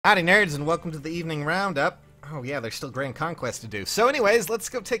Howdy nerds and welcome to the evening roundup. Oh yeah, there's still Grand Conquest to do. So anyways, let's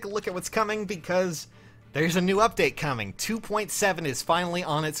go take a look at what's coming because there's a new update coming. 2.7 is finally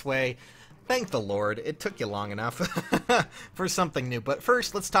on its way. Thank the Lord, it took you long enough for something new. But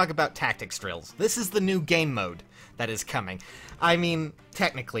first, let's talk about tactics drills. This is the new game mode that is coming. I mean,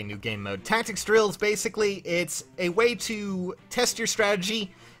 technically new game mode. Tactics drills, basically, it's a way to test your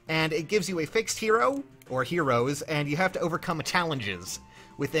strategy, and it gives you a fixed hero, or heroes, and you have to overcome challenges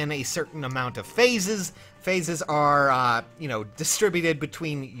within a certain amount of phases. Phases are, distributed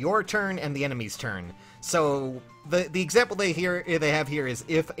between your turn and the enemy's turn. So the example they have here is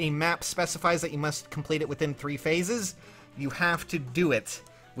if a map specifies that you must complete it within 3 phases, you have to do it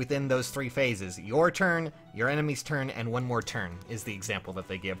within those 3 phases. Your turn, your enemy's turn, and one more turn is the example that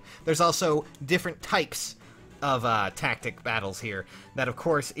they give. There's also different types of tactic battles here. That, of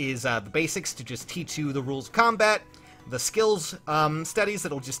course, is the basics to just teach you the rules of combat, the skills studies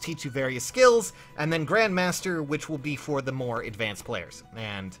that'll just teach you various skills, and then Grandmaster, which will be for the more advanced players.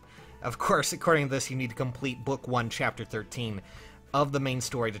 And, of course, according to this, you need to complete Book 1, Chapter 13 of the main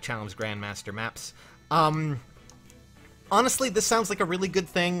story to challenge Grandmaster maps. Honestly, this sounds like a really good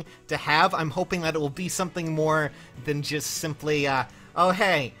thing to have. I'm hoping that it will be something more than just simply, oh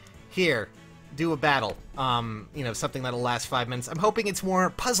hey, here, do a battle. Something that'll last 5 minutes. I'm hoping it's more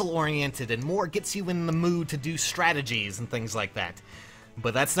puzzle-oriented and more gets you in the mood to do strategies and things like that.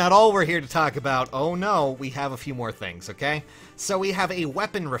 But that's not all we're here to talk about. Oh no, we have a few more things, okay? So we have a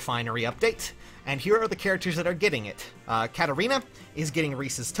weapon refinery update, and here are the characters that are getting it. Katarina is getting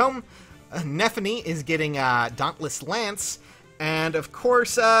Reese's Tome, Nephany is getting Dauntless Lance, and of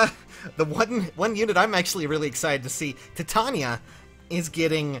course, the one unit I'm actually really excited to see, Titania, is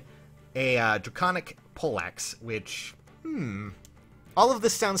getting a Draconic Poleaxe, which, all of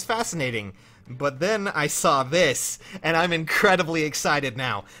this sounds fascinating, but then I saw this, and I'm incredibly excited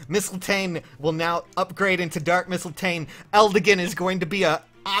now. Mistletoe will now upgrade into Dark Mistletoe. Eldigan is going to be a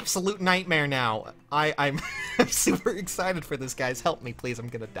absolute nightmare now. I'm super excited for this, guys. Help me, please. I'm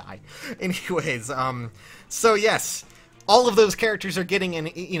gonna die. Anyways, so yes, all of those characters are getting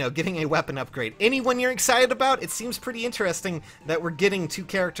getting a weapon upgrade. Anyone you're excited about? It seems pretty interesting that we're getting 2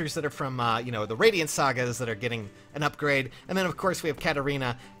 characters that are from, the Radiant Sagas that are getting an upgrade. And then, of course, we have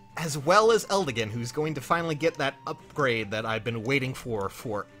Katarina, as well as Eldigan, who's going to finally get that upgrade that I've been waiting for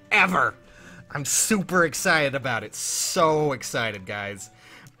forever. I'm super excited about it. So excited, guys.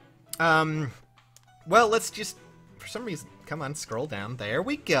 Well, let's just, for some reason, come on, scroll down. There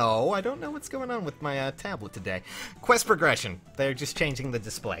we go. I don't know what's going on with my tablet today. Quest progression. They're just changing the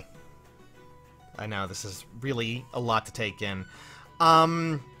display. I know, this is really a lot to take in.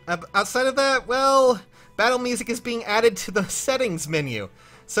 Outside of that, well, battle music is being added to the settings menu.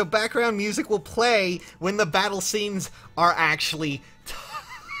 So background music will play when the battle scenes are actually...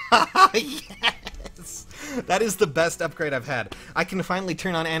 Yes! That is the best upgrade I've had. I can finally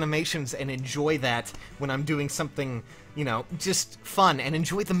turn on animations and enjoy that when I'm doing something, just fun, and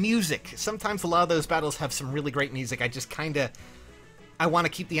enjoy the music. Sometimes a lot of those battles have some really great music. I just I want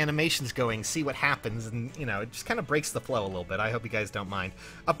to keep the animations going, see what happens, and, it just kind of breaks the flow a little bit. I hope you guys don't mind.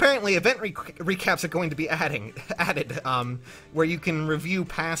 Apparently, event recaps are going to be added, where you can review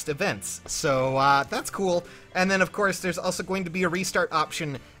past events. So, that's cool. And then, of course, there's also going to be a restart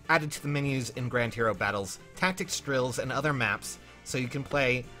option added to the menus in Grand Hero battles, tactics drills, and other maps, so you can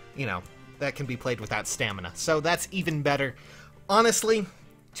play, that can be played without stamina. So that's even better. Honestly,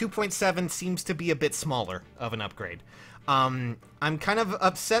 2.7 seems to be a bit smaller of an upgrade. I'm kind of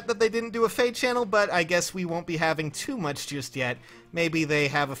upset that they didn't do a Fade channel, but I guess we won't be having too much just yet. Maybe they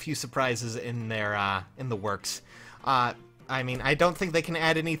have a few surprises in their, in the works. I mean, I don't think they can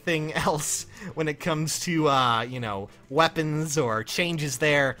add anything else when it comes to, weapons or changes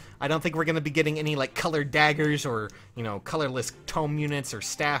there. I don't think we're going to be getting any, colored daggers or, colorless tome units or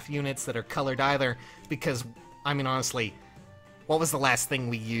staff units that are colored either, because, I mean, honestly, what was the last thing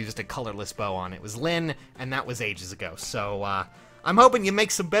we used a colorless bow on? It was Lyn, and that was ages ago. So, I'm hoping you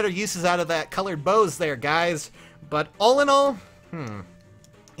make some better uses out of that colored bows there, guys. But all in all,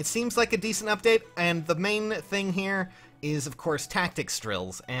 it seems like a decent update, and the main thing here is, of course, tactics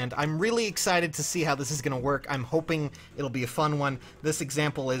drills, and I'm really excited to see how this is going to work. I'm hoping it'll be a fun one. This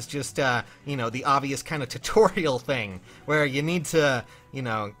example is just, the obvious kind of tutorial thing, where you need to,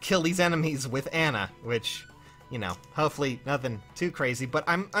 kill these enemies with Anna, which, hopefully nothing too crazy, but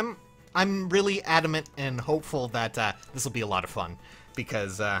I'm really adamant and hopeful that this will be a lot of fun,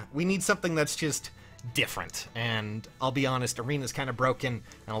 because we need something that's just, different. And I'll be honest, Arena's kind of broken,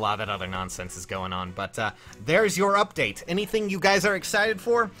 and a lot of that other nonsense is going on. But there's your update. Anything you guys are excited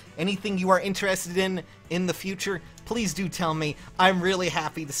for? Anything you are interested in the future? Please do tell me. I'm really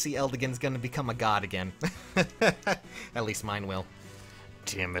happy to see Eldigan's gonna become a god again. At least mine will.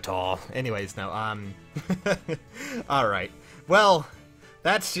 Damn it all. Anyways, no, alright. Well,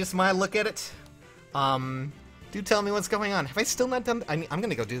 that's just my look at it. Do tell me what's going on. Have I still not done... I'm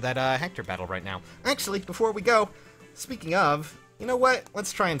gonna go do that, Hector battle right now. Actually, before we go, speaking of, you know what?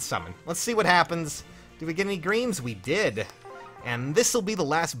 Let's try and summon. Let's see what happens. Did we get any greens? We did. And this'll be the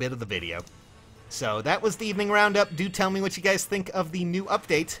last bit of the video. So, that was the evening roundup. Do tell me what you guys think of the new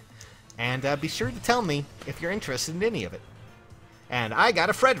update. And, be sure to tell me if you're interested in any of it. And I got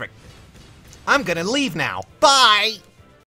a Frederick. I'm gonna leave now. Bye!